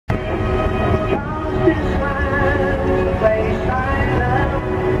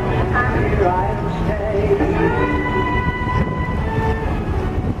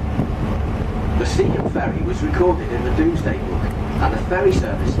Ferry was recorded in the Domesday Book, and the ferry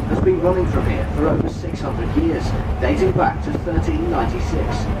service has been running from here for over 600 years, dating back to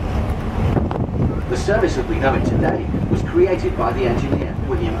 1396. The service as we know it today was created by the engineer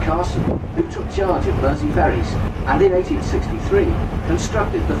William Carson, who took charge of Mersey ferries and in 1863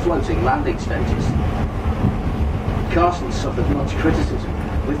 constructed the floating landing stages. Carson suffered much criticism,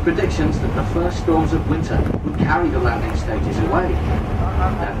 with predictions that the first storms of winter would carry the landing stages away.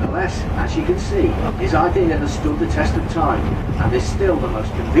 Nevertheless, as you can see, his idea has stood the test of time and is still the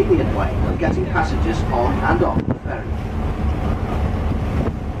most convenient way of getting passengers on and off the ferry.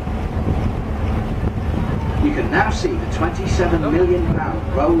 You can now see the £27 million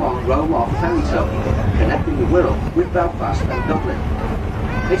roll-on, roll-off ferry terminal connecting the Wirral with Belfast and Dublin.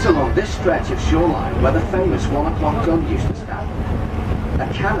 It's along this stretch of shoreline where the famous 1 o'clock gun used to stand. A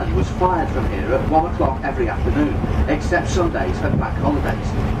cannon was fired from here at 1 o'clock every afternoon, except Sundays and bank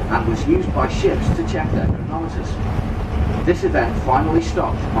holidays, and was used by ships to check their chronometers. This event finally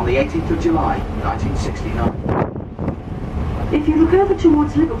stopped on the 18th of July, 1969. If you look over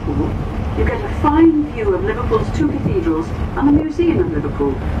towards Liverpool, you get a fine view of Liverpool's two cathedrals and the Museum of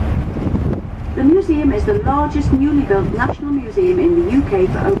Liverpool. The museum is the largest newly built national museum in the UK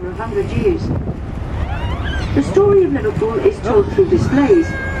for over 100 years. The story of Liverpool is told through displays,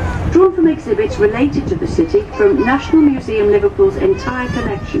 drawn from exhibits related to the city from National Museum Liverpool's entire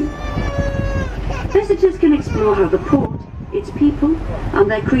collection. Visitors can explore how the port, its people, and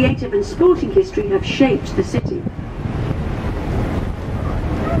their creative and sporting history have shaped the city.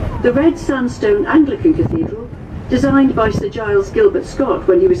 The red sandstone Anglican Cathedral, designed by Sir Giles Gilbert Scott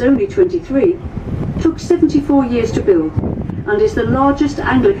when he was only 23, took 74 years to build and is the largest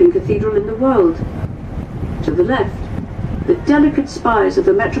Anglican cathedral in the world. To the left, the delicate spires of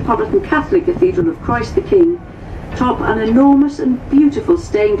the Metropolitan Catholic Cathedral of Christ the King top an enormous and beautiful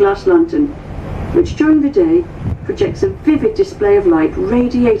stained glass lantern, which during the day projects a vivid display of light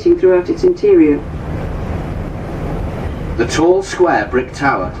radiating throughout its interior. The tall square brick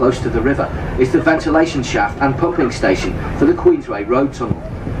tower close to the river is the ventilation shaft and pumping station for the Queensway Road Tunnel,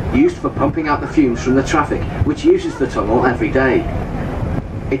 used for pumping out the fumes from the traffic which uses the tunnel every day.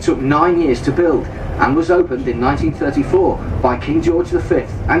 It took 9 years to build and was opened in 1934 by King George V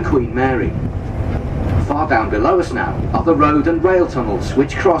and Queen Mary. Far down below us now are the road and rail tunnels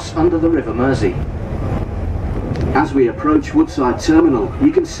which cross under the River Mersey. As we approach Woodside Terminal,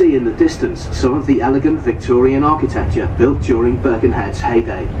 you can see in the distance some of the elegant Victorian architecture built during Birkenhead's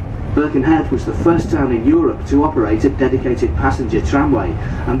heyday. Birkenhead was the first town in Europe to operate a dedicated passenger tramway,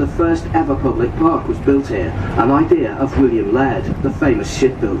 and the first ever public park was built here, an idea of William Laird, the famous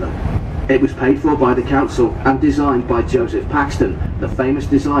shipbuilder. It was paid for by the council and designed by Joseph Paxton, the famous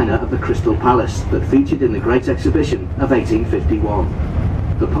designer of the Crystal Palace that featured in the Great Exhibition of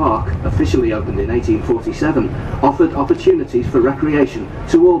 1851. The park, officially opened in 1847, offered opportunities for recreation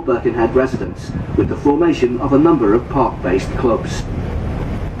to all Birkenhead residents, with the formation of a number of park-based clubs.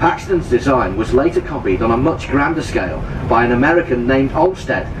 Paxton's design was later copied on a much grander scale by an American named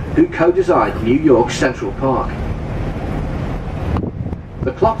Olmsted, who co-designed New York's Central Park.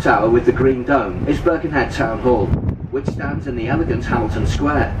 The clock tower with the green dome is Birkenhead Town Hall, which stands in the elegant Hamilton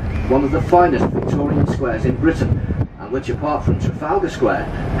Square, one of the finest Victorian squares in Britain, and which, apart from Trafalgar Square,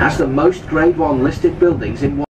 has the most Grade 1 listed buildings in one.